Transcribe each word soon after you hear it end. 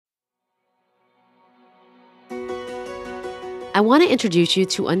I want to introduce you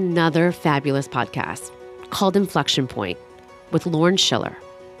to another fabulous podcast called Inflection Point with Lauren Schiller.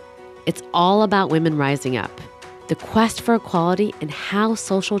 It's all about women rising up, the quest for equality, and how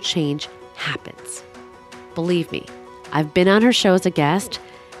social change happens. Believe me, I've been on her show as a guest,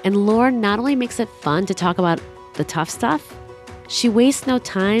 and Lauren not only makes it fun to talk about the tough stuff, she wastes no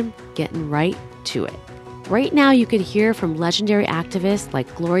time getting right to it. Right now, you could hear from legendary activists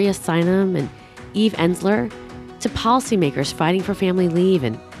like Gloria Steinem and Eve Ensler, to policymakers fighting for family leave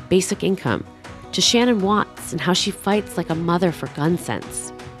and basic income, to Shannon Watts and how she fights like a mother for gun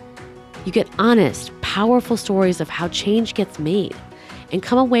sense. You get honest, powerful stories of how change gets made and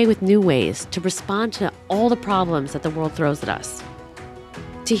come away with new ways to respond to all the problems that the world throws at us.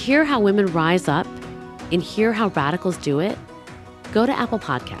 To hear how women rise up and hear how radicals do it, go to Apple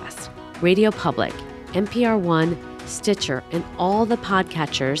Podcasts, Radio Public, NPR One, Stitcher, and all the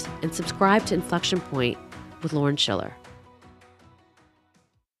podcatchers and subscribe to Inflection Point with Lauren Schiller.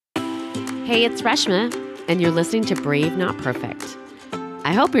 Hey, it's Reshma, and you're listening to Brave Not Perfect.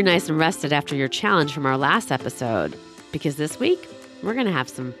 I hope you're nice and rested after your challenge from our last episode, because this week, we're going to have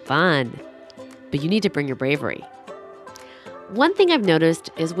some fun. But you need to bring your bravery. One thing I've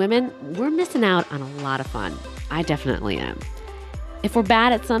noticed is women, we're missing out on a lot of fun. I definitely am. If we're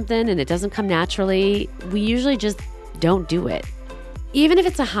bad at something and it doesn't come naturally, we usually just don't do it. Even if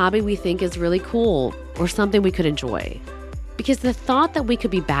it's a hobby we think is really cool or something we could enjoy. Because the thought that we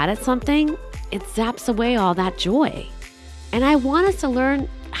could be bad at something, it zaps away all that joy. And I want us to learn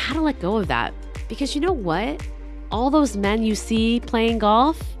how to let go of that. Because you know what? All those men you see playing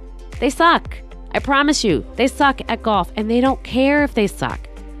golf, they suck. I promise you, they suck at golf, and they don't care if they suck.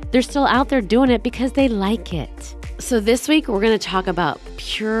 They're still out there doing it because they like it. So this week, we're going to talk about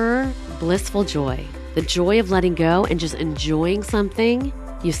pure, blissful joy. The joy of letting go and just enjoying something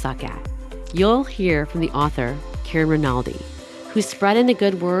you suck at. You'll hear from the author, Karen Rinaldi, who spread in a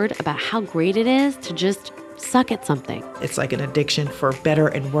good word about how great it is to just suck at something. It's like an addiction for better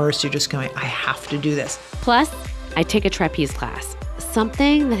and worse. You're just going, I have to do this. Plus, I take a trapeze class,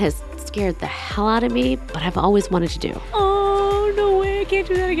 something that has scared the hell out of me, but I've always wanted to do. Oh, no way, I can't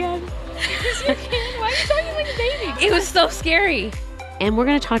do that again. Yes, you can. Why are you talking like a baby? It was so scary. And we're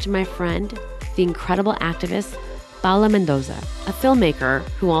going to talk to my friend, the incredible activist, Paula Mendoza, a filmmaker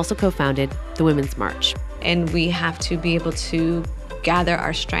who also co-founded the Women's March. And we have to be able to gather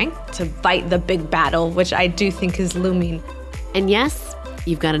our strength to fight the big battle, which I do think is looming. And yes,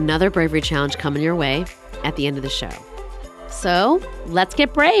 you've got another bravery challenge coming your way at the end of the show. So let's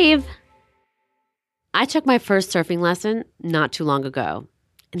get brave. I took my first surfing lesson not too long ago.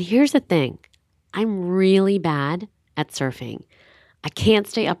 And here's the thing. I'm really bad at surfing. I can't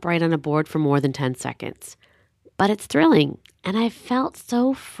stay upright on a board for more than 10 seconds. But it's thrilling. And I felt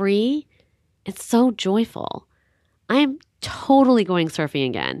so free. It's so joyful. I'm totally going surfing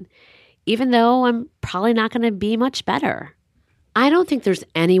again, even though I'm probably not going to be much better. I don't think there's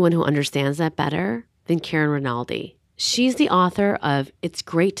anyone who understands that better than Karen Rinaldi. She's the author of It's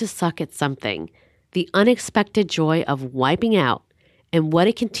Great to Suck at Something, the unexpected joy of wiping out and what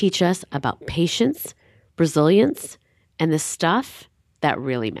it can teach us about patience, resilience, and the stuff that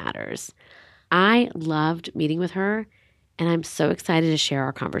really matters. I loved meeting with her, and I'm so excited to share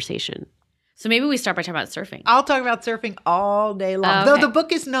our conversation. So maybe we start by talking about surfing. I'll talk about surfing all day long. Oh, okay. Though the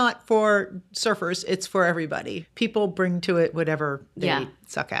book is not for surfers, it's for everybody. People bring to it whatever they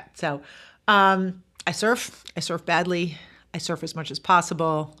suck at. So I surf. I surf badly. I surf as much as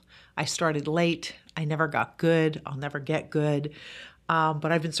possible. I started late. I never got good. I'll never get good.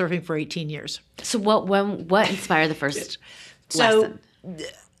 But I've been surfing for 18 years. So what inspired the first lesson?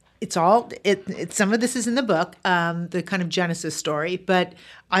 It's some of this is in the book, the kind of genesis story, but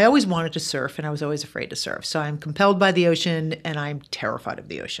I always wanted to surf and I was always afraid to surf. So I'm compelled by the ocean and I'm terrified of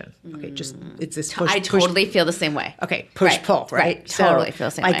the ocean. Okay, just it's this push. I totally feel the same way. Okay, pull, right? Totally feel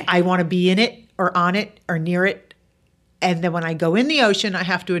the same way. I want to be in it or on it or near it. And then when I go in the ocean, I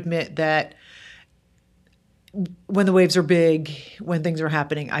have to admit that when the waves are big, when things are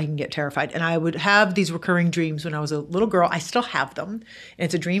happening, I can get terrified. And I would have these recurring dreams when I was a little girl. I still have them. And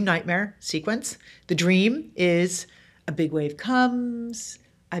it's a dream nightmare sequence. The dream is a big wave comes.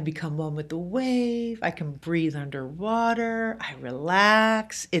 I become one with the wave. I can breathe underwater. I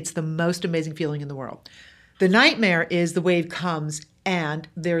relax. It's the most amazing feeling in the world. The nightmare is the wave comes and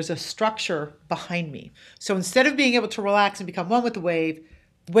there's a structure behind me. So instead of being able to relax and become one with the wave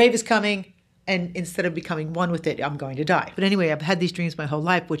is coming. And instead of becoming one with it, I'm going to die. But anyway, I've had these dreams my whole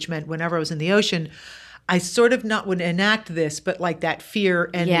life, which meant whenever I was in the ocean, I sort of not would enact this, but like that fear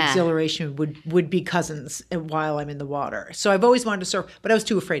and Yeah. exhilaration would be cousins while I'm in the water. So I've always wanted to surf, but I was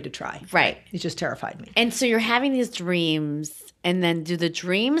too afraid to try. Right. It just terrified me. And so you're having these dreams, and then do the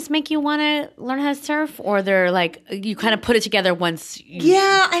dreams make you want to learn how to surf, or they're like you kind of put it together once?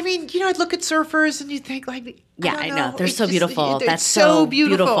 Yeah, I mean, I'd look at surfers and you think like, Yeah, I know. They're It's so just- beautiful. they're That's so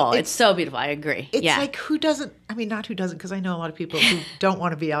beautiful. It's It's so beautiful. I agree. It's yeah. like who doesn't, I mean, not who doesn't, because I know a lot of people who don't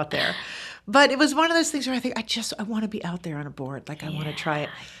want to be out there. But it was one of those things where I think I want to be out there on a board. Like I want to try it.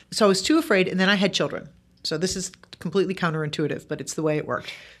 So I was too afraid. And then I had children. So this is completely counterintuitive, but it's the way it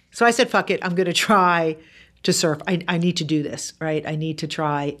worked. So I said, fuck it. I'm going to try to surf. I need to do this, right? I need to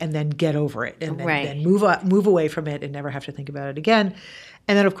try and then get over it and then, Right. then move away from it and never have to think about it again.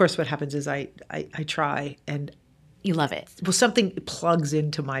 And then, of course, what happens is I try and You love it. well, something plugs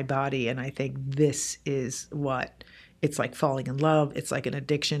into my body, and I think this is what it's like falling in love. It's like an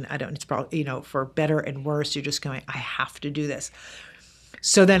addiction. It's probably, for better and worse, you're just going, I have to do this.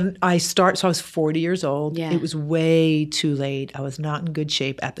 So then so I was 40 years old. Yeah. It was way too late. I was not in good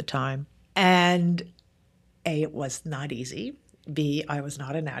shape at the time. And A, it was not easy. B, I was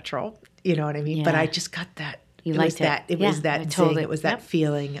not a natural. You know what I mean? But Yeah. I just got that. You It liked was that. it. It Yeah, was that I zing. totally- It was that yep.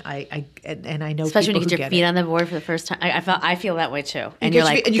 feeling. And I know Especially when people you who get your get feet it. on the board for the first time. I feel that way too. And You you're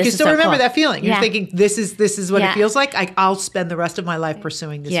get like, and you this can is still so remember cool. that feeling. You're Yeah. thinking, this is what Yeah. it feels like. I'll spend the rest of my life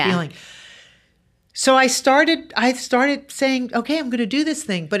pursuing this Yeah. feeling. So I started saying, okay, I'm going to do this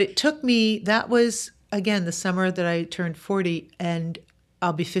thing. But it took me, that was, again, the summer that I turned 40, and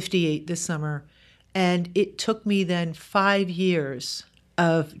I'll be 58 this summer. And it took me then 5 years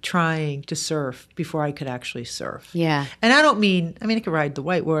of trying to surf before I could actually surf. Yeah. And I could ride the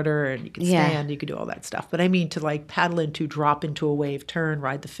whitewater and you could Yeah. stand, you could do all that stuff. But I mean to like paddle into, drop into a wave, turn,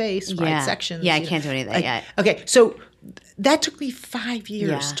 ride the face, Yeah. ride sections. Yeah, I can't do any of that yet. Okay, so that took me 5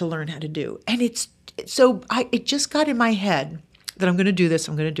 years Yeah. to learn how to do. And it just got in my head that I'm going to do this,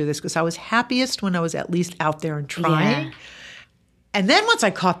 because I was happiest when I was at least out there and trying. Yeah. And then once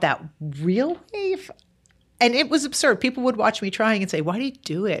I caught that real wave, and it was absurd. People would watch me trying and say, why do you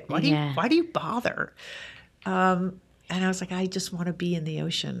do it? Why do you bother? And I was like, I just want to be in the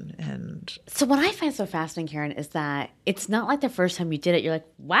ocean. And So what I find so fascinating, Karen, is that it's not like the first time you did it, you're like,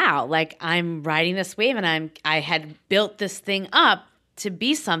 wow, like I'm riding this wave and I had built this thing up to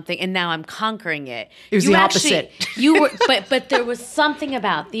be something and now I'm conquering it. It was the opposite. You were but there was something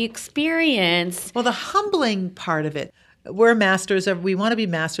about the experience. well, the humbling part of it, we want to be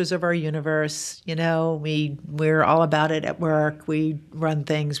masters of our universe. We're all about it at work. We run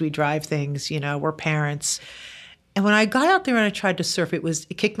things, we drive things, we're parents. And when I got out there and I tried to surf, it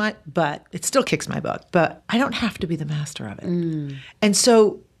kicked my butt. It still kicks my butt, but I don't have to be the master of it. And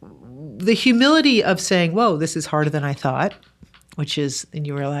so the humility of saying, whoa, this is harder than I thought, and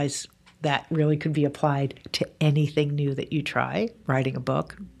you realize that really could be applied to anything new that you try, writing a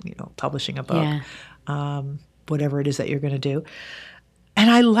book, publishing a book, whatever it is that you're going to do. And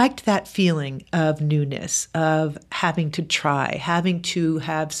I liked that feeling of newness, of having to try, having to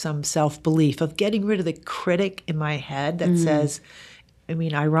have some self-belief, of getting rid of the critic in my head that says,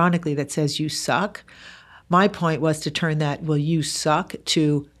 ironically, that says you suck. My point was to turn that, well, you suck,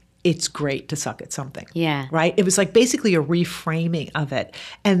 to it's great to suck at something. Yeah. Right? It was like basically a reframing of it.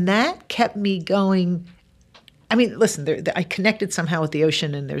 And that kept me going. Listen, I connected somehow with the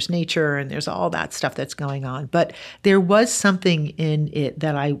ocean, and there's nature and there's all that stuff that's going on. But there was something in it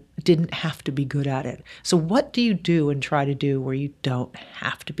that I didn't have to be good at it. So what do you do and try to do where you don't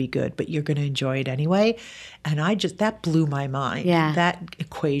have to be good, but you're going to enjoy it anyway? And that blew my mind. Yeah. That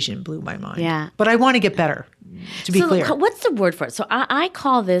equation blew my mind. Yeah. But I want to get better, to be clear. What's the word for it? So I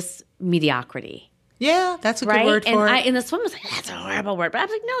call this mediocrity. Yeah, that's a Right. good word for it. And the swim was like, that's a horrible word. But I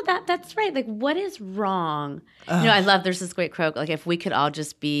was like, no, that's right. Like, what is wrong? I love, there's this great quote, like, if we could all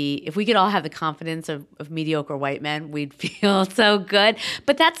have the confidence of mediocre white men, we'd feel so good.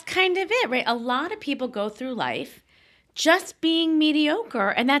 But that's kind of it, right? A lot of people go through life just being mediocre,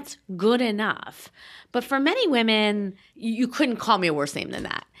 and that's good enough. But for many women, you couldn't call me a worse name than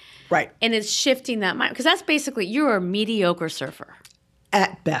that. Right. And it's shifting that mind, because that's basically, you're a mediocre surfer,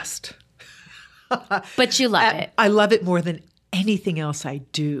 At best. but you love it. I love it more than anything else I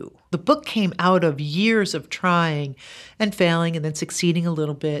do. The book came out of years of trying and failing and then succeeding a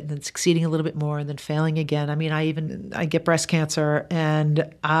little bit and then succeeding a little bit more and then failing again. I get breast cancer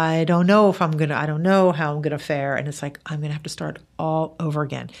and I don't know how I'm going to fare. And it's like, I'm going to have to start all over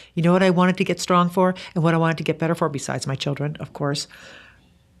again. You know what I wanted to get strong for and what I wanted to get better for, besides my children, of course?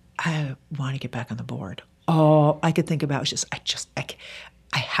 I want to get back on the board. All I could think about was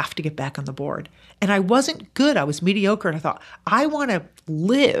I have to get back on the board. And I wasn't good. I was mediocre. And I thought, I want to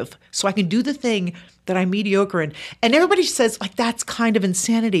live so I can do the thing that I'm mediocre in. And everybody says like, that's kind of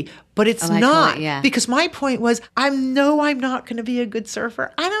insanity, but it's not. Yeah. Because my point was, I'm not going to be a good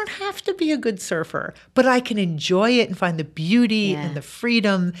surfer. I don't have to be a good surfer, but I can enjoy it and find the beauty and the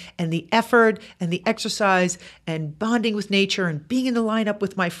freedom and the effort and the exercise and bonding with nature and being in the lineup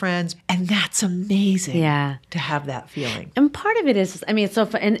with my friends. And that's amazing to have that feeling. And part of it is, I mean, it's so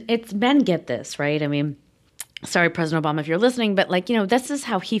fun. And it's men get this, right? I mean, sorry, President Obama, if you're listening, but like, this is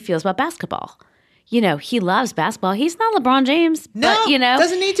how he feels about basketball. He loves basketball. He's not LeBron James. No, but,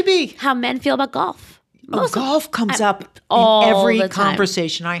 doesn't need to be. How men feel about golf. Golf comes up all in every the time.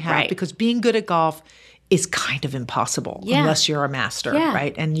 conversation I have because being good at golf is kind of impossible unless you're a master,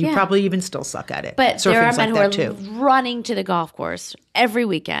 right? And you probably even still suck at it. But there are men like who are running to the golf course every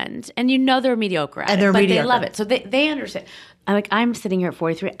weekend, and they're mediocre at it. They're mediocre. They love it. So they understand. I'm sitting here at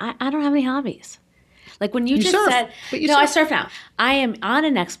 43. I don't have any hobbies. Like when you just surf, said, I surf now. I am on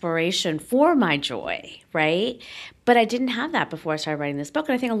an exploration for my joy, right? But I didn't have that before I started writing this book.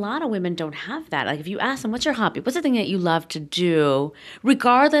 And I think a lot of women don't have that. Like if you ask them, what's your hobby? What's the thing that you love to do,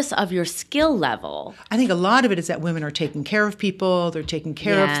 regardless of your skill level? I think a lot of it is that women are taking care of people, they're taking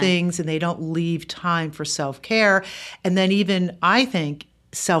care of things, and they don't leave time for self-care. And then even I think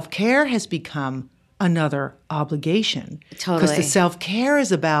self-care has become another obligation. Totally. Because the self-care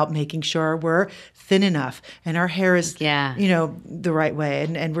is about making sure we're thin enough and our hair is, the right way.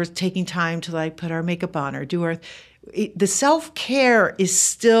 And we're taking time to like put our makeup on or do the self-care is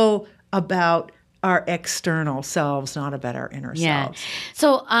still about our external selves, not about our inner selves.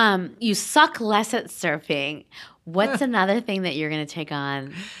 So you suck less at surfing. What's another thing that you're going to take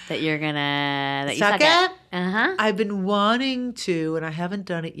on that you suck at? Uh-huh. I've been wanting to, and I haven't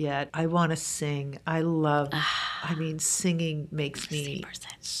done it yet. I want to sing. Singing makes me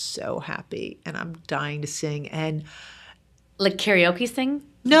so happy, and I'm dying to sing. And like karaoke sing?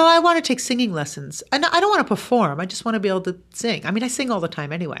 No, I want to take singing lessons. And I don't want to perform. I just want to be able to sing. I mean, I sing all the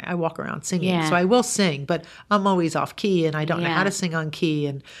time anyway. I walk around singing. So I will sing, but I'm always off key, and I don't know how to sing on key.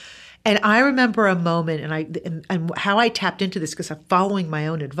 And I remember a moment, and how I tapped into this because I'm following my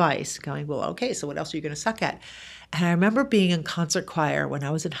own advice, going, well, okay, so what else are you going to suck at? And I remember being in concert choir when I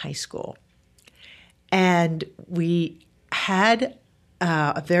was in high school. And we had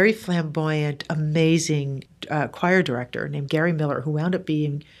a very flamboyant, amazing choir director named Gary Miller, who wound up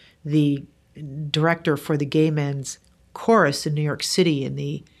being the director for the gay men's chorus in New York City in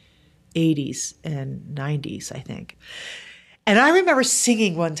the 80s and 90s, I think. And I remember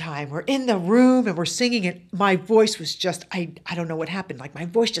singing one time. We're in the room and we're singing, and my voice was just, I don't know what happened. Like my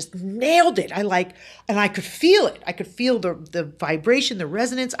voice just nailed it. And I could feel it. I could feel the vibration, the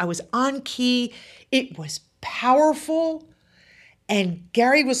resonance. I was on key. It was powerful. And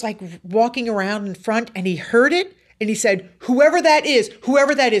Gary was like walking around in front, and he heard it. And he said, whoever that is,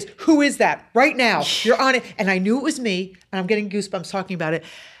 who is that right now? You're on it. And I knew it was me. And I'm getting goosebumps talking about it.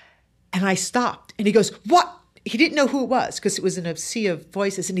 And I stopped. And he goes, what? He didn't know who it was because it was in a sea of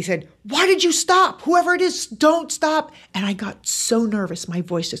voices. And he said, why did you stop? Whoever it is, don't stop. And I got so nervous. My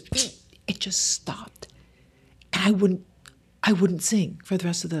voice just stopped. And I wouldn't sing for the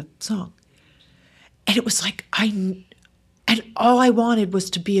rest of the song. And it was like, and all I wanted was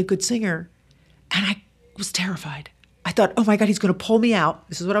to be a good singer. And I was terrified. I thought, oh my God, he's going to pull me out.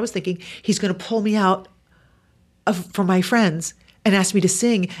 This is what I was thinking. He's going to pull me out from my friends and ask me to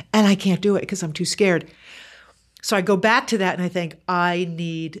sing. And I can't do it because I'm too scared. So I go back to that and I think I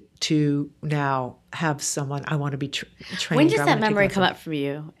need to now have someone I want to be trained. When does that memory come up for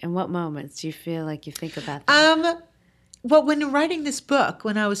you? In what moments do you feel like you think about that? Well, when writing this book,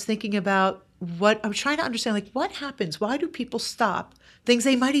 when I was thinking about I was trying to understand, like, what happens? Why do people stop things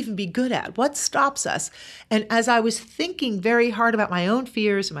they might even be good at? What stops us? And as I was thinking very hard about my own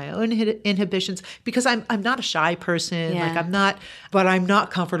fears and my own inhibitions, because I'm not a shy person, but I'm not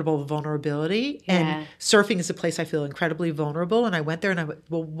comfortable with vulnerability. Yeah. And surfing is a place I feel incredibly vulnerable. And I went there and I went,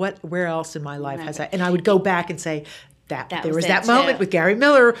 well, where else in my life has that? And I would go back and say, there was that moment with Gary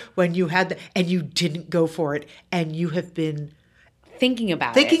Miller when you had and you didn't go for it, and you have been thinking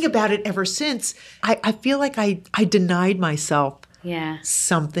about it ever since. I feel like I denied myself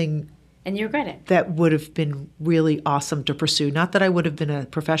something, and you regret it. That would have been really awesome to pursue. Not that I would have been a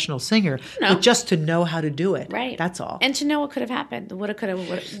professional singer, but just to know how to do it. Right. That's all. And to know what could have happened. Woulda, coulda,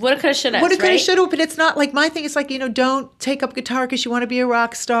 shoulda. Woulda, coulda, shoulda. But it's not like my thing. It's like, don't take up guitar because you want to be a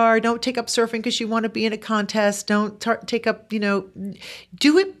rock star. Don't take up surfing because you want to be in a contest. Don't take up, do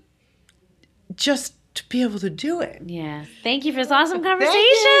it just to be able to do it. Yeah. Thank you for this awesome conversation.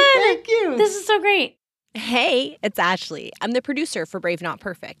 Thank you. This is so great. Hey, it's Ashley. I'm the producer for Brave Not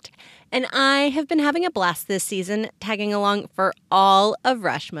Perfect. And I have been having a blast this season tagging along for all of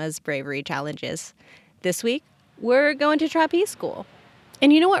Reshma's bravery challenges. This week, we're going to trapeze school.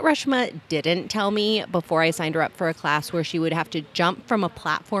 And you know what Reshma didn't tell me before I signed her up for a class where she would have to jump from a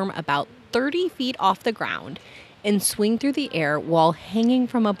platform about 30 feet off the ground and swing through the air while hanging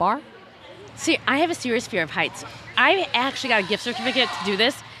from a bar? See, I have a serious fear of heights. I actually got a gift certificate to do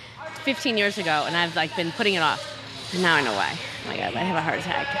this 15 years ago, and I've been putting it off. And now I know why. Oh my God, I have a heart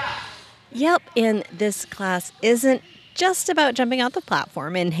attack. Yep, and this class isn't just about jumping out the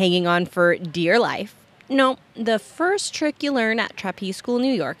platform and hanging on for dear life. No, the first trick you learn at Trapeze School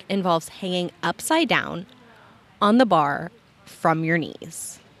New York involves hanging upside down on the bar from your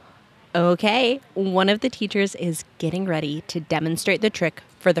knees. Okay, one of the teachers is getting ready to demonstrate the trick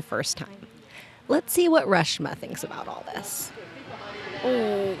for the first time. Let's see what Reshma thinks about all this.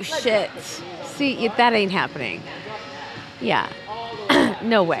 Oh, shit. See, that ain't happening. Yeah.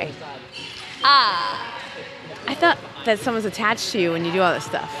 No way. I thought that someone's attached to you when you do all this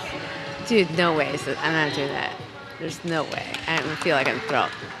stuff. Dude, no way. I'm not doing that. There's no way. I feel like I'm thrilled.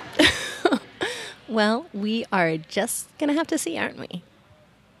 Well, we are just going to have to see, aren't we?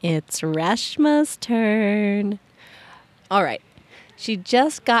 It's Reshma's turn. All right. She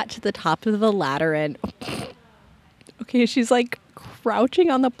just got to the top of the ladder and... Okay, she's crouching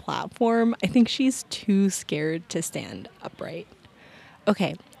on the platform. I think she's too scared to stand upright.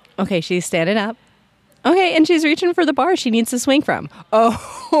 Okay, she's standing up. Okay, and she's reaching for the bar she needs to swing from.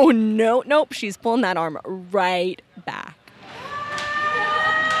 Oh, no, nope, she's pulling that arm right back.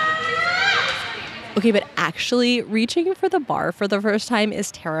 Okay, but actually reaching for the bar for the first time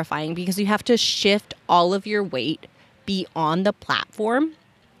is terrifying because you have to shift all of your weight beyond the platform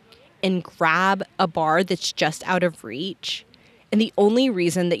and grab a bar that's just out of reach. And the only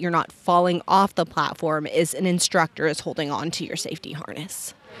reason that you're not falling off the platform is an instructor is holding on to your safety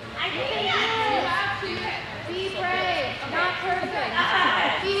harness. Be brave, not perfect.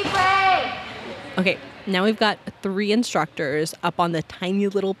 Be brave. Okay, now we've got 3 instructors up on the tiny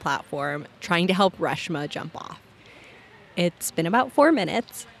little platform trying to help Reshma jump off. It's been about 4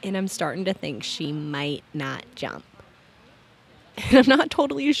 minutes, and I'm starting to think she might not jump. And I'm not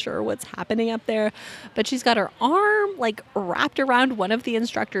totally sure what's happening up there, but she's got her arm wrapped around one of the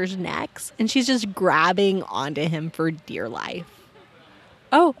instructor's necks, and she's just grabbing onto him for dear life.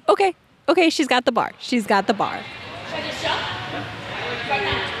 Oh, okay. Okay, she's got the bar. She's got the bar.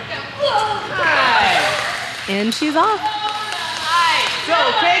 And she's off. So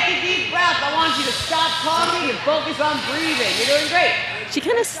take a deep breath. I want you to stop talking and focus on breathing. You're doing great. She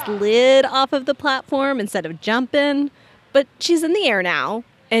kind of slid off of the platform instead of jumping, but she's in the air now.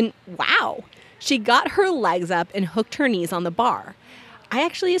 And wow, she got her legs up and hooked her knees on the bar. I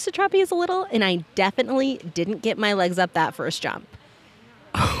actually used to trapeze a little, and I definitely didn't get my legs up that first jump.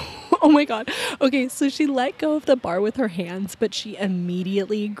 Oh my God. Okay, so she let go of the bar with her hands, but she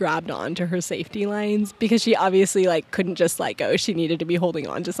immediately grabbed onto her safety lines because she obviously couldn't just let go. She needed to be holding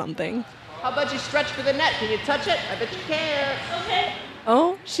on to something. How about you stretch for the net? Can you touch it? I bet you can. Okay.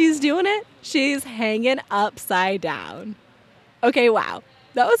 Oh, she's doing it. She's hanging upside down. Okay, wow.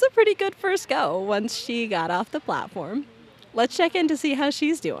 That was a pretty good first go once she got off the platform. Let's check in to see how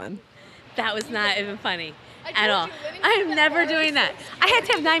she's doing. That was not even funny at all. I'm never doing that. I had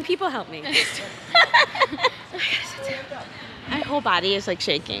to have 9 people help me. My whole body is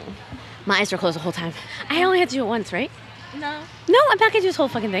shaking. My eyes were closed the whole time. I only had to do it once, right? No. No, I'm not going to do this whole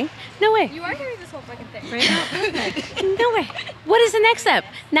fucking thing. No way. You are doing this whole fucking thing. Right? No way. What is the next step?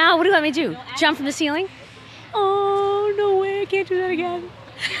 Now, what do you want me to do? Jump from the ceiling? Oh, no way. I can't do that again.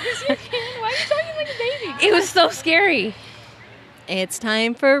 Yes, you can. Why are you talking like a baby? It was so scary. It's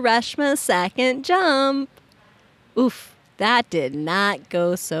time for Reshma's second jump. Oof, that did not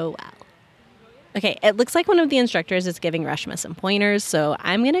go so well. Okay, it looks like one of the instructors is giving Reshma some pointers, so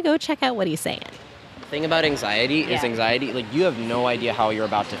I'm going to go check out what he's saying. The thing about anxiety is you have no idea how you're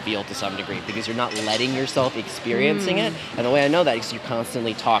about to feel to some degree because you're not letting yourself experiencing it. And the way I know that is you're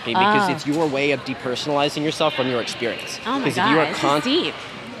constantly talking because it's your way of depersonalizing yourself from your experience. Oh my because God, if you are this is deep.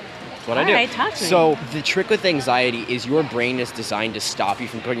 That's what I do. All right, talk to me. So the trick with anxiety is your brain is designed to stop you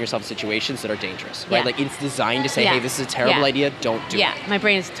from putting yourself in situations that are dangerous, right? Yeah. It's designed to say, Yeah. hey, this is a terrible Yeah. idea, don't do it. Yeah, my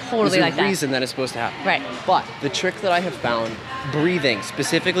brain is totally There's like a that. reason that it's supposed to happen. Right. But the trick that I have found, breathing,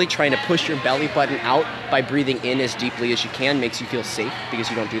 specifically trying to push your belly button out by breathing in as deeply as you can makes you feel safe because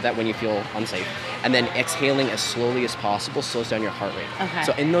you don't do that when you feel unsafe. And then exhaling as slowly as possible slows down your heart rate. Okay.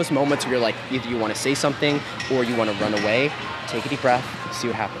 So in those moments where you're either you want to say something or you want to run away, take a deep breath, see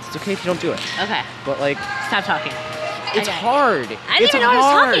what happens. It's okay if you don't do it. Okay. But Stop talking. It's hard. I didn't It's even know I was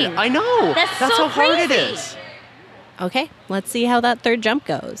hard. talking. I know. That's so how hard it crazy. is. Okay, let's see how that third jump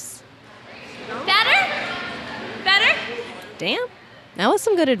goes. Better? Damn, that was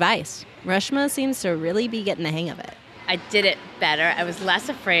some good advice. Reshma seems to really be getting the hang of it. I did it better. I was less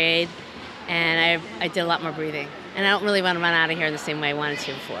afraid, and I did a lot more breathing. And I don't really want to run out of here the same way I wanted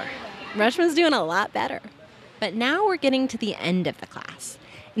to before. Reshma's doing a lot better. But now we're getting to the end of the class.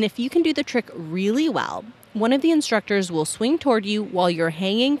 And if you can do the trick really well, one of the instructors will swing toward you while you're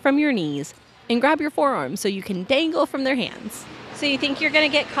hanging from your knees and grab your forearm so you can dangle from their hands. So you think you're going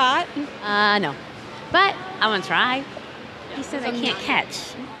to get caught? No. But I want to try. He says I can't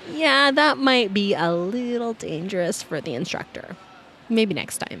catch. Yeah, that might be a little dangerous for the instructor. Maybe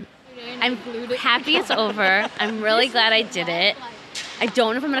next time. I'm happy it's over. I'm really glad I did it. I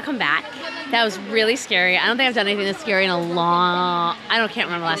don't know if I'm going to come back. That was really scary. I don't think I've done anything this scary in a long... can't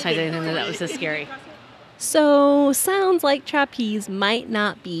remember the last time I did anything that was this scary. So, sounds like trapeze might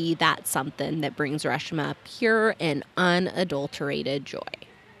not be that something that brings Reshma pure and unadulterated joy.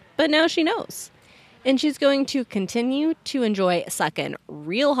 But now she knows. And she's going to continue to enjoy sucking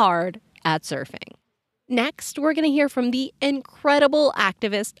real hard at surfing. Next, we're going to hear from the incredible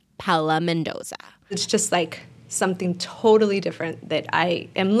activist Paula Mendoza. It's just like something totally different that I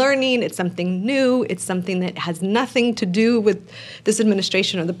am learning. It's something new. It's something that has nothing to do with this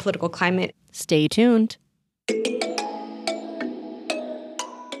administration or the political climate. Stay tuned.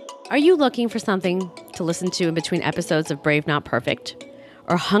 Are you looking for something to listen to in between episodes of Brave Not Perfect?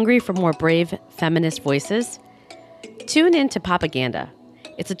 Or hungry for more brave feminist voices? Tune in to Popaganda.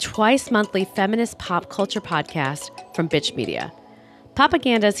 It's a twice-monthly feminist pop culture podcast from Bitch Media.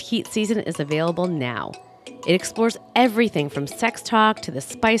 Popaganda's Heat season is available now. It explores everything from sex talk to the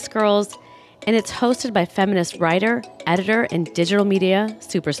Spice Girls, and it's hosted by feminist writer, editor, and digital media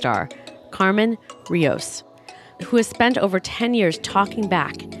superstar Carmen Rios, who has spent over 10 years talking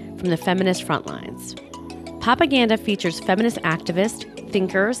back from the feminist front lines. Popaganda features feminist activists,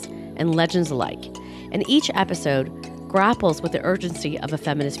 thinkers, and legends alike, and each episode grapples with the urgency of a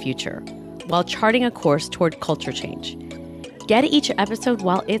feminist future while charting a course toward culture change. Get each episode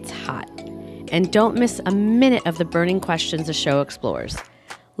while it's hot, and don't miss a minute of the burning questions the show explores.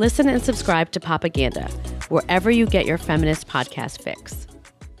 Listen and subscribe to Popaganda wherever you get your feminist podcast fix.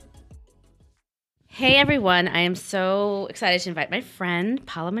 Hey everyone, I am so excited to invite my friend,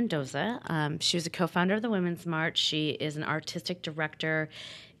 Paula Mendoza. She was a co-founder of the Women's March. She is an artistic director,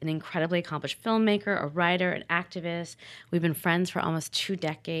 an incredibly accomplished filmmaker, a writer, an activist. We've been friends for almost 2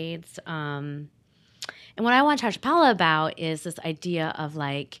 decades. And what I want to talk to Paula about is this idea of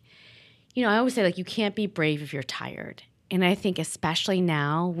I always say you can't be brave if you're tired. And I think especially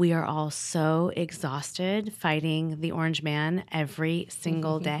now, we are all so exhausted fighting the orange man every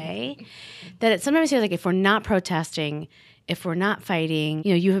single day that it sometimes feels like if we're not protesting, if we're not fighting,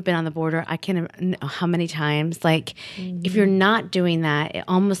 you have been on the border, I can't know how many times, if you're not doing that, it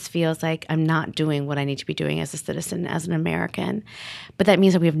almost feels like I'm not doing what I need to be doing as a citizen, as an American. But that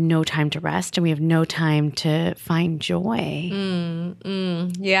means that we have no time to rest and we have no time to find joy.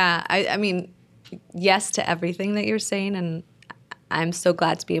 Yeah, I mean, yes to everything that you're saying, and I'm so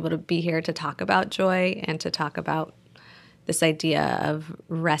glad to be able to be here to talk about joy and to talk about this idea of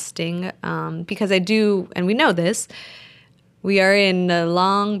resting, because I do, and we know this, we are in a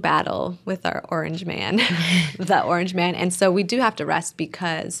long battle with our orange man, the orange man, and so we do have to rest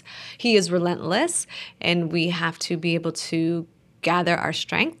because he is relentless, and we have to be able to gather our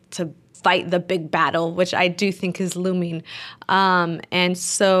strength to fight the big battle, which I do think is looming. And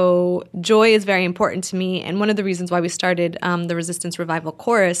so joy is very important to me. And one of the reasons why we started the Resistance Revival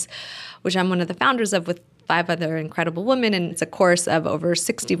Chorus, which I'm one of the founders of with 5 other incredible women, and it's a chorus of over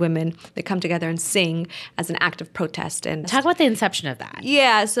 60 women that come together and sing as an act of protest. And Talk about the inception of that.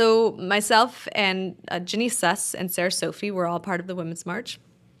 yeah, so myself and Ginny Suss and Sarah Sophie were all part of the Women's March.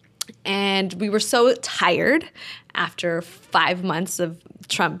 And we were so tired after 5 months of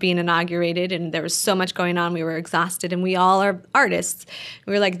Trump being inaugurated, and there was so much going on. We were exhausted, and we all are artists.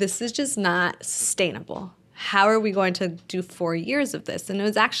 We were like, this is just not sustainable. How are we going to do 4 years of this? And it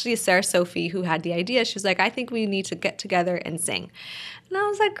was actually Sarah Sophie who had the idea. She was like, I think we need to get together and sing. And I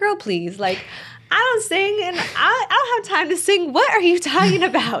was like, girl, please. I don't sing, and I don't have time to sing. What are you talking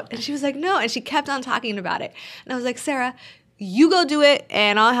about? And she was like, no. And she kept on talking about it. And I was like, Sarah, you go do it,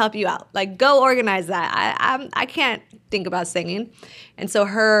 and I'll help you out. Go organize that. I can't think about singing. And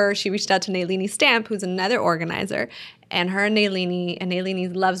so she reached out to Nalini Stamp, who's another organizer, and her and Nalini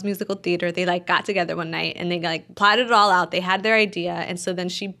loves musical theater. They like got together one night and they like plotted it all out. They had their idea. And so then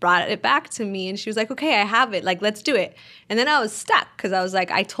she brought it back to me and she was like, okay, I have it. Like, let's do it. And then I was stuck because I was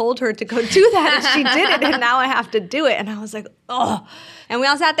like, I told her to go do that and she did it and now I have to do it. And I was like, oh. And we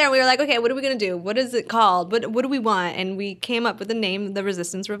all sat there and we were like, okay, what are we going to do? What is it called? What do we want? And we came up with the name, the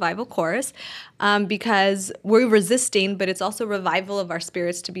Resistance Revival Chorus, because we're resisting, but it's also revival of our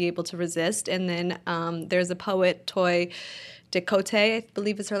spirits to be able to resist. And then there's a poet, Toy Decote, I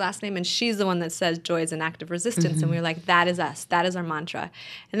believe is her last name, and she's the one that says joy is an act of resistance. And we were like, that is us. That is our mantra.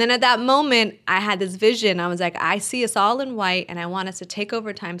 And then at that moment, I had this vision. I was like, I see us all in white, and I want us to take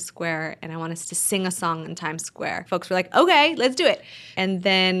over Times Square, and I want us to sing a song in Times Square. Folks were like, okay, let's do it. And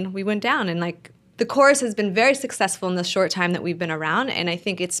then we went down, and like, the chorus has been very successful in the short time that we've been around, and I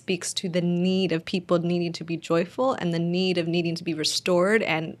think it speaks to the need of people needing to be joyful and the need of needing to be restored,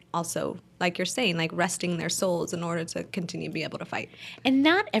 and also, like you're saying, like resting their souls in order to continue to be able to fight. And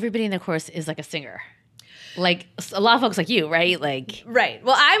not everybody in the chorus is like a singer. Like a lot of folks like you, right? Like Right.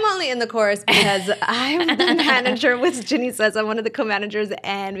 Well, I'm only in the chorus because I'm the manager, which Ginny says I'm one of the co-managers,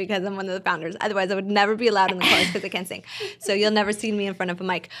 and because I'm one of the founders. Otherwise, I would never be allowed in the chorus because I can't sing. So you'll never see me in front of a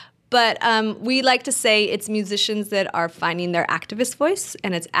mic. But we like to say it's musicians that are finding their activist voice,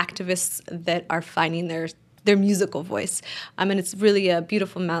 and it's activists that are finding their musical voice. And it's really a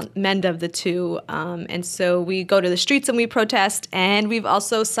beautiful mend of the two. And so we go to the streets and we protest, and we've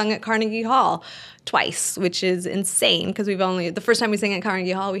also sung at Carnegie Hall twice, which is insane because the first time we sang at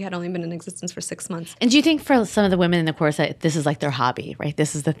Carnegie Hall, we had only been in existence for 6 months. And do you think for some of the women in the chorus that this is like their hobby, right?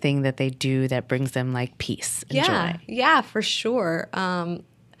 This is the thing that they do that brings them like peace and joy? Yeah, for sure.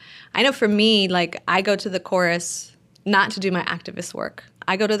 I know for me, like I go to the chorus not to do my activist work.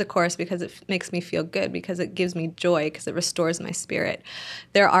 I go to the chorus because it makes me feel good, because it gives me joy, because it restores my spirit.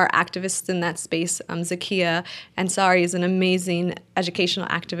 There are activists in that space. Zakia Ansari is an amazing educational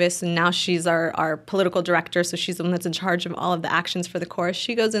activist, and now she's our political director, so she's the one that's in charge of all of the actions for the chorus.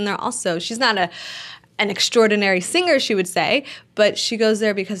 She goes in there also. She's not an extraordinary singer, she would say, but she goes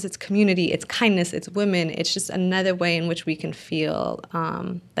there because it's community, it's kindness, it's women. It's just another way in which we can feel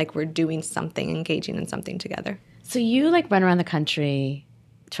like we're doing something, engaging in something together. So you like run around the country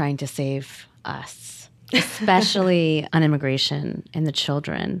trying to save us, especially on immigration and the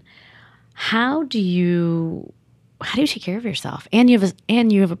children. How do you take care of yourself? And you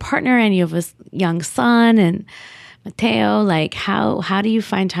have a partner, and you have a young son, and Mateo. Like how do you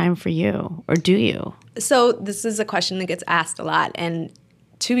find time for you, or do you? So this is a question that gets asked a lot, and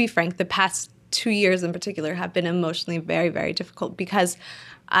to be frank, the past 2 years in particular have been emotionally very, very difficult because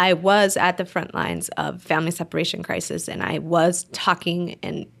I was at the front lines of family separation crisis, and I was talking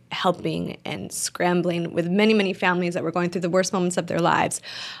and helping and scrambling with many, many families that were going through the worst moments of their lives.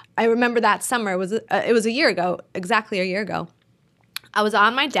 I remember that summer, it was a year ago, exactly a year ago. I was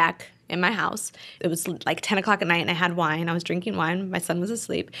on my deck in my house. It was like 10 o'clock at night, and I had wine. I was drinking wine. My son was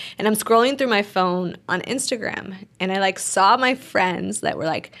asleep. And I'm scrolling through my phone on Instagram, and I like saw my friends that were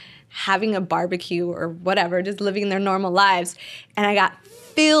like having a barbecue or whatever, just living their normal lives. And I got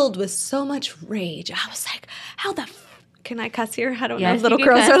filled with so much rage. I was like, how the can I cuss here? I don't know if little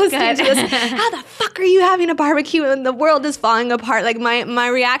girls are listening to this. How the fuck are you having a barbecue and the world is falling apart? Like my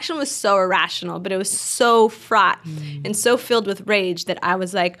reaction was so irrational, but it was so fraught and so filled with rage that I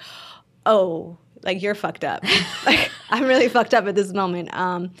was like, oh, like you're fucked up. Like I'm really fucked up at this moment.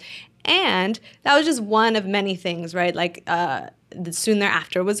 And that was just one of many things, right? Like soon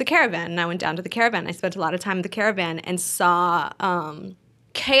thereafter was a caravan, and I went down to the caravan. I spent a lot of time at the caravan and saw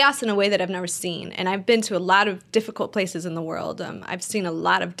chaos in a way that I've never seen. And I've been to a lot of difficult places in the world. I've seen a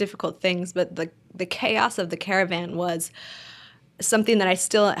lot of difficult things, but the chaos of the caravan was something that I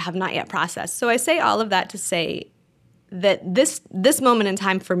still have not yet processed. So I say all of that to say that this moment in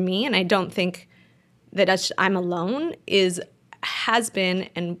time for me, and I don't think that I'm alone, has been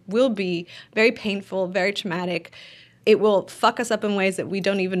and will be very painful, very traumatic. It will fuck us up in ways that we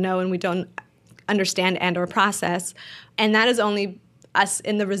don't even know and we don't understand and or process. And that is only us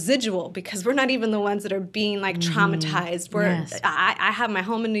in the residual, because we're not even the ones that are being like traumatized. I have my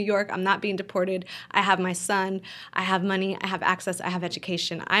home in New York. I'm not being deported. I have my son. I have money. I have access. I have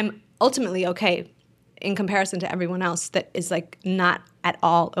education. I'm ultimately okay in comparison to everyone else that is like not at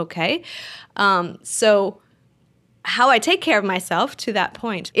all okay. So how I take care of myself to that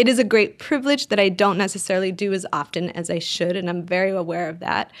point, it is a great privilege that I don't necessarily do as often as I should, and I'm very aware of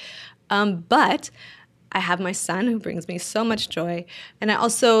that. But I have my son who brings me so much joy. And I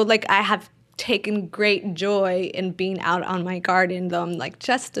also, I have taken great joy in being out on my garden, though I'm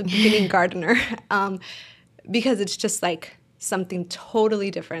just a beginning gardener, because it's just something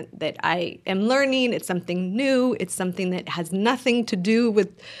totally different that I am learning. It's something new. It's something that has nothing to do with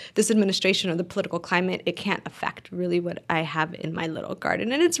this administration or the political climate. It can't affect really what I have in my little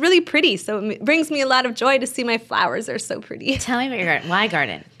garden. And it's really pretty. So it brings me a lot of joy to see my flowers. They're so pretty. Tell me about your garden. Why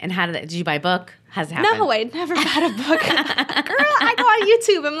garden? And how did you buy a book? How's it happen? No, I never bought a book. Girl, I go on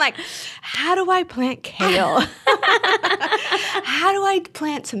YouTube. I'm like, how do I plant kale? How do I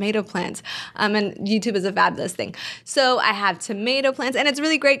plant tomato plants? And YouTube is a fabulous thing. So I have tomato plants, and it's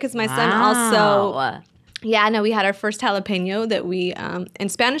really great because my son also... Yeah, no, we had our first jalapeno that we, in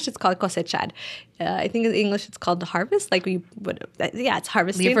Spanish it's called cosechar. I think in English it's called harvest. Like it's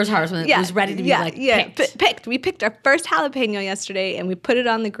harvesting. Your first harvest when it was ready to be picked. We picked our first jalapeno yesterday and we put it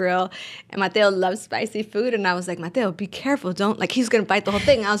on the grill. And Mateo loves spicy food. And I was like, Mateo, be careful. He's going to bite the whole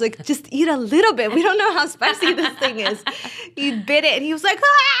thing. I was like, just eat a little bit. We don't know how spicy this thing is. He bit it and he was like,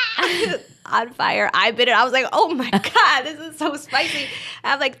 ah! On fire. I bit it. I was like, oh my God, this is so spicy.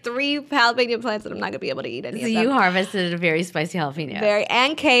 I have like 3 jalapeno plants and I'm not going to be able to eat any of them. So you harvested a very spicy jalapeno.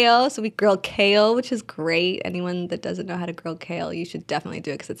 And kale. So we grilled kale, which is great. Anyone that doesn't know how to grill kale, you should definitely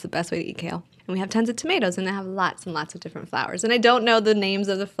do it because it's the best way to eat kale. And we have tons of tomatoes and I have lots and lots of different flowers. And I don't know the names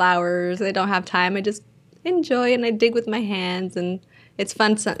of the flowers. I don't have time. I just enjoy and I dig with my hands and it's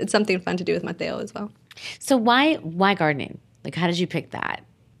fun. It's something fun to do with Mateo as well. So why gardening? Like, how did you pick that?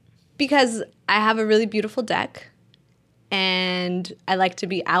 Because I have a really beautiful deck and I like to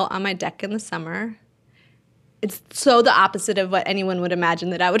be out on my deck in the summer. It's so the opposite of what anyone would imagine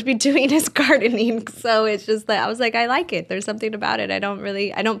that I would be doing is gardening. So it's just that I was like, I like it. There's something about it. I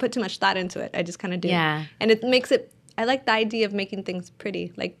don't put too much thought into it. I just kind of do. Yeah. And it makes it, I like the idea of making things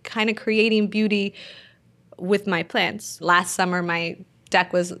pretty, like kind of creating beauty with my plants. Last summer, my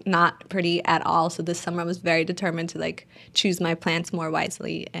deck was not pretty at all. So this summer I was very determined to like choose my plants more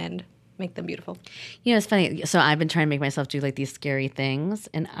wisely and make them beautiful. You know, it's funny. So I've been trying to make myself do like these scary things.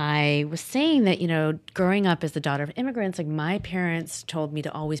 And I was saying that, you know, growing up as the daughter of immigrants, like my parents told me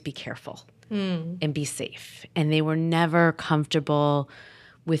to always be careful and be safe. And they were never comfortable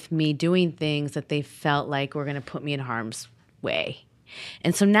with me doing things that they felt like were going to put me in harm's way.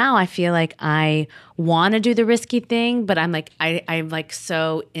 And so now I feel like I want to do the risky thing, but I'm like, I'm like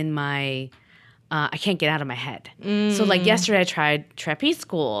so in my, I can't get out of my head. So like yesterday I tried trapeze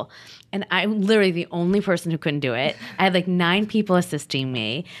school and I'm literally the only person who couldn't do it. I had like 9 people assisting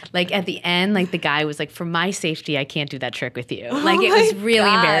me. Like at the end, like the guy was like, for my safety, I can't do that trick with you. Like it was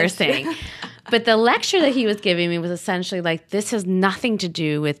really embarrassing. But the lecture that he was giving me was essentially like, this has nothing to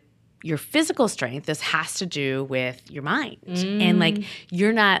do with your physical strength. This has to do with your mind. And like,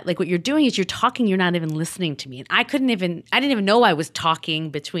 you're not, like what you're doing is you're talking, you're not even listening to me. And I didn't even know I was talking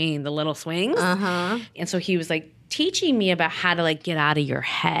between the little swings. And so he was like teaching me about how to like get out of your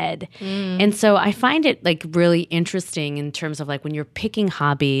head. And so I find it like really interesting in terms of like when you're picking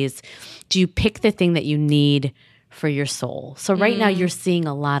hobbies, do you pick the thing that you need for your soul? So right now you're seeing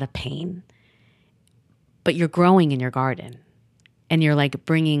a lot of pain, but you're growing in your garden. And you're like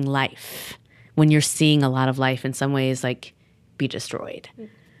bringing life when you're seeing a lot of life in some ways like be destroyed.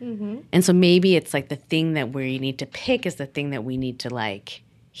 And so maybe it's like the thing that we need to pick is the thing that we need to like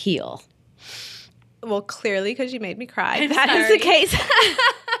heal. Well, clearly, because you made me cry. That is the case.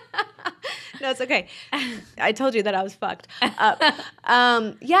 No, it's okay. I told you that I was fucked up.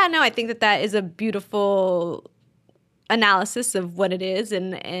 Yeah, no, I think that is a beautiful analysis of what it is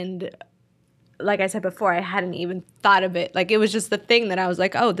and like I said before, I hadn't even thought of it. Like, it was just the thing that I was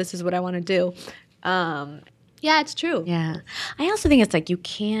like, oh, this is what I want to do. Yeah, it's true. Yeah. I also think it's like you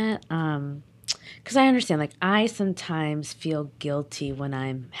can't, because I understand, like, I sometimes feel guilty when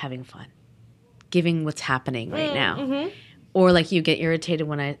I'm having fun, given what's happening right now. Or like you get irritated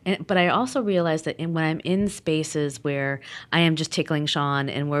when but I also realize that when I'm in spaces where I am just tickling Sean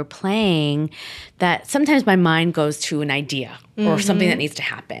and we're playing, that sometimes my mind goes to an idea or something that needs to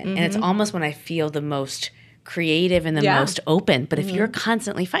happen. And it's almost when I feel the most creative and the most open. But if you're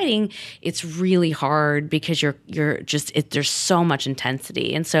constantly fighting, it's really hard because you're just there's so much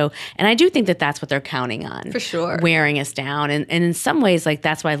intensity. And I do think that that's what they're counting on. For sure. Wearing us down. And in some ways, like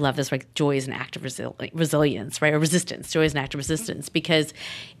that's why I love this, like joy is an act of resilience, right? Or resistance. Joy is an act of resistance because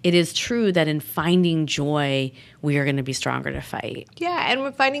it is true that in finding joy, we are going to be stronger to fight. Yeah, and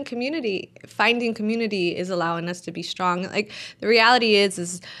we're finding community. Finding community is allowing us to be strong. Like the reality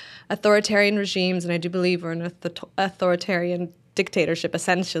is authoritarian regimes, and I do believe we're in an authoritarian dictatorship,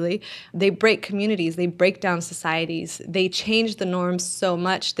 essentially. They break communities. They break down societies. They change the norms so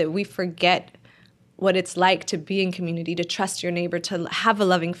much that we forget what it's like to be in community, to trust your neighbor, to have a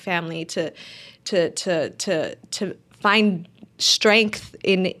loving family, to find strength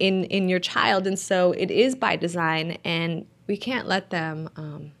in your child. And so it is by design, and we can't let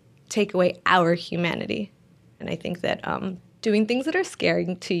them take away our humanity. And I think that doing things that are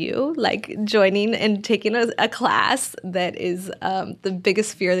scary to you, like joining and taking a class that is the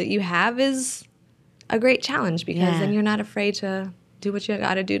biggest fear that you have, is a great challenge, because then you're not afraid to do what you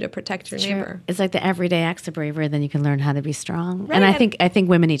got to do to protect your neighbor. It's like the everyday acts of bravery. Then you can learn how to be strong. Right. And I think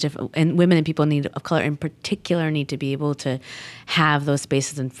women need to, and women and people of color in particular, need to be able to have those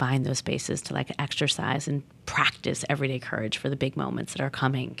spaces and find those spaces to like exercise and practice everyday courage for the big moments that are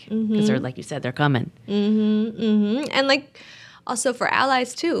coming, because they're, like you said, they're coming. And like also for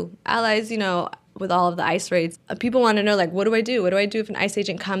allies too. Allies, you know, with all of the ICE raids, people want to know, like, what do I do? What do I do if an ICE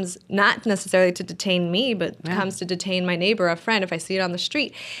agent comes not necessarily to detain me, but comes to detain my neighbor, a friend, if I see it on the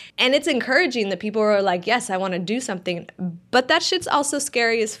street? And it's encouraging that people are like, yes, I want to do something. But that shit's also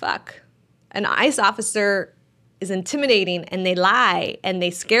scary as fuck. An ICE officer is intimidating, and they lie, and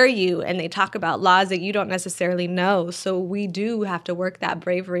they scare you, and they talk about laws that you don't necessarily know. So we do have to work that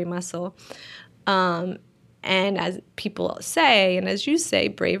bravery muscle. And as people say, and as you say,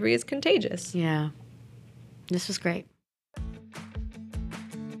 bravery is contagious. Yeah. This was great.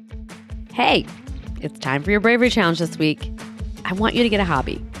 Hey, it's time for your bravery challenge this week. I want you to get a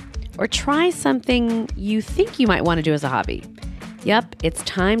hobby or try something you think you might want to do as a hobby. Yep, it's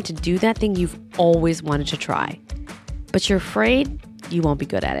time to do that thing you've always wanted to try, but you're afraid you won't be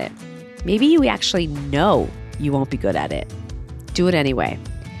good at it. Maybe you actually know you won't be good at it. Do it anyway.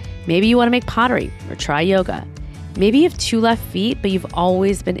 Maybe you want to make pottery or try yoga. Maybe you have 2 left feet, but you've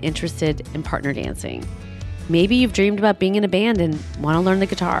always been interested in partner dancing. Maybe you've dreamed about being in a band and want to learn the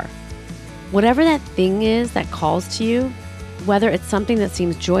guitar. Whatever that thing is that calls to you, whether it's something that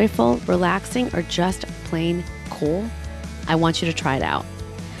seems joyful, relaxing, or just plain cool, I want you to try it out.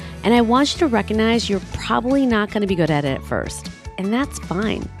 And I want you to recognize you're probably not going to be good at it at first, and that's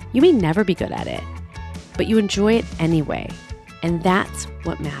fine. You may never be good at it, but you enjoy it anyway. And that's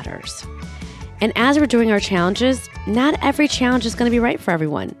what matters. And as we're doing our challenges, not every challenge is going to be right for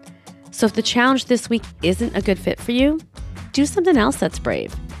everyone. So if the challenge this week isn't a good fit for you, do something else that's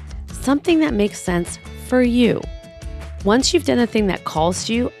brave. Something that makes sense for you. Once you've done a thing that calls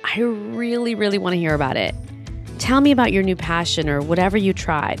to you, I really, really want to hear about it. Tell me about your new passion or whatever you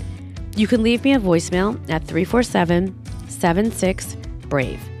tried. You can leave me a voicemail at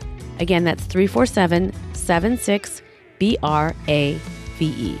 347-76-BRAVE. Again, that's 347-76-BRAVE. BRAVE.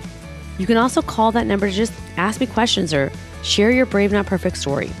 You can also call that number to just ask me questions or share your Brave Not Perfect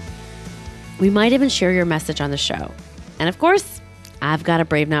story. We might even share your message on the show. And of course, I've got a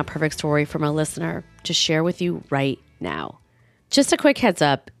Brave Not Perfect story from a listener to share with you right now. Just a quick heads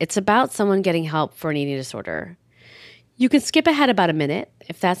up, it's about someone getting help for an eating disorder. You can skip ahead about a minute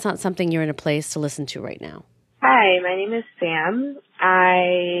if that's not something you're in a place to listen to right now. Hi, my name is Sam.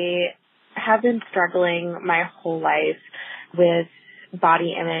 I have been struggling my whole life with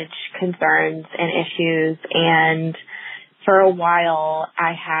body image concerns and issues, and for a while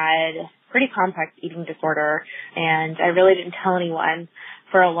I had pretty complex eating disorder, and I really didn't tell anyone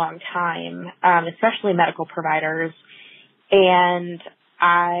for a long time, especially medical providers. And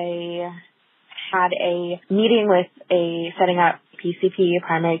I had a meeting with setting up PCP, a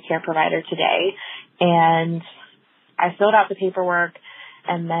primary care provider, today, and I filled out the paperwork,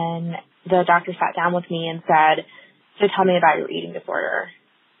 and then the doctor sat down with me and said, "So tell me about your eating disorder."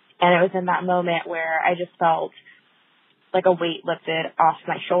 And it was in that moment where I just felt like a weight lifted off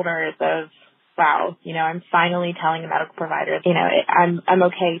my shoulders of, wow, you know, I'm finally telling a medical provider, you know, I'm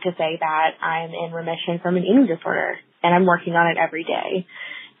okay to say that I'm in remission from an eating disorder, and I'm working on it every day.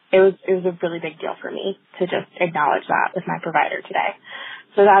 It was a really big deal for me to just acknowledge that with my provider today.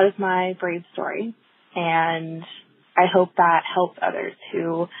 So that is my brave story, and I hope that helps others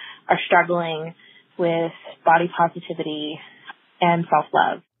who are struggling with body positivity and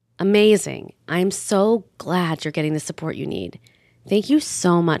self-love. Amazing. I'm so glad you're getting the support you need. Thank you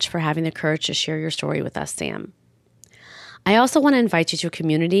so much for having the courage to share your story with us, Sam. I also want to invite you to a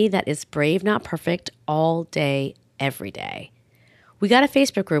community that is brave, not perfect, all day, every day. We got a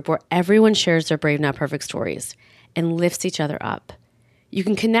Facebook group where everyone shares their brave, not perfect stories and lifts each other up. You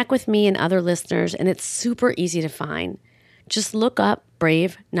can connect with me and other listeners, and it's super easy to find. Just look up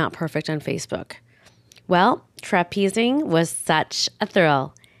Brave Not Perfect on Facebook. Well, trapezing was such a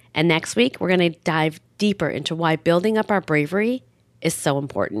thrill. And next week, we're going to dive deeper into why building up our bravery is so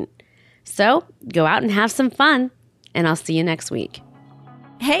important. So go out and have some fun, and I'll see you next week.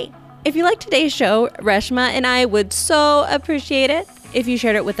 Hey, if you liked today's show, Reshma and I would so appreciate it if you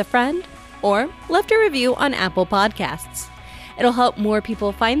shared it with a friend or left a review on Apple Podcasts. It'll help more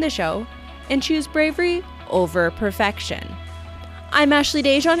people find the show and choose bravery over perfection. I'm Ashley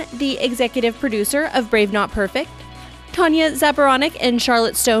Dejon, the executive producer of Brave Not Perfect. Tanya Zaboronic and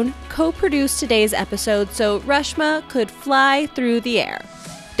Charlotte Stone co-produced today's episode so Reshma could fly through the air.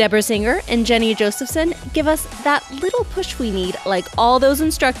 Deborah Singer and Jenny Josephson give us that little push we need, like all those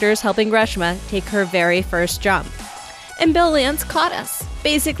instructors helping Reshma take her very first jump. And Bill Lance caught us,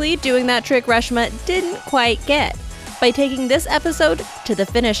 basically doing that trick Reshma didn't quite get, by taking this episode to the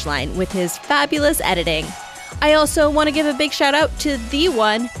finish line with his fabulous editing. I also want to give a big shout out to the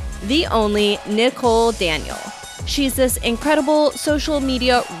one, the only Nicole Daniel. She's this incredible social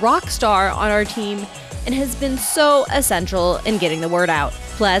media rock star on our team and has been so essential in getting the word out.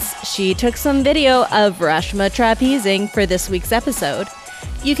 Plus, she took some video of Reshma trapezing for this week's episode.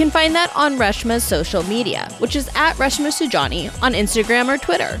 You can find that on Reshma's social media, which is at Reshma Sujani on Instagram or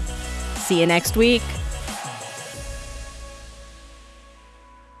Twitter. See you next week.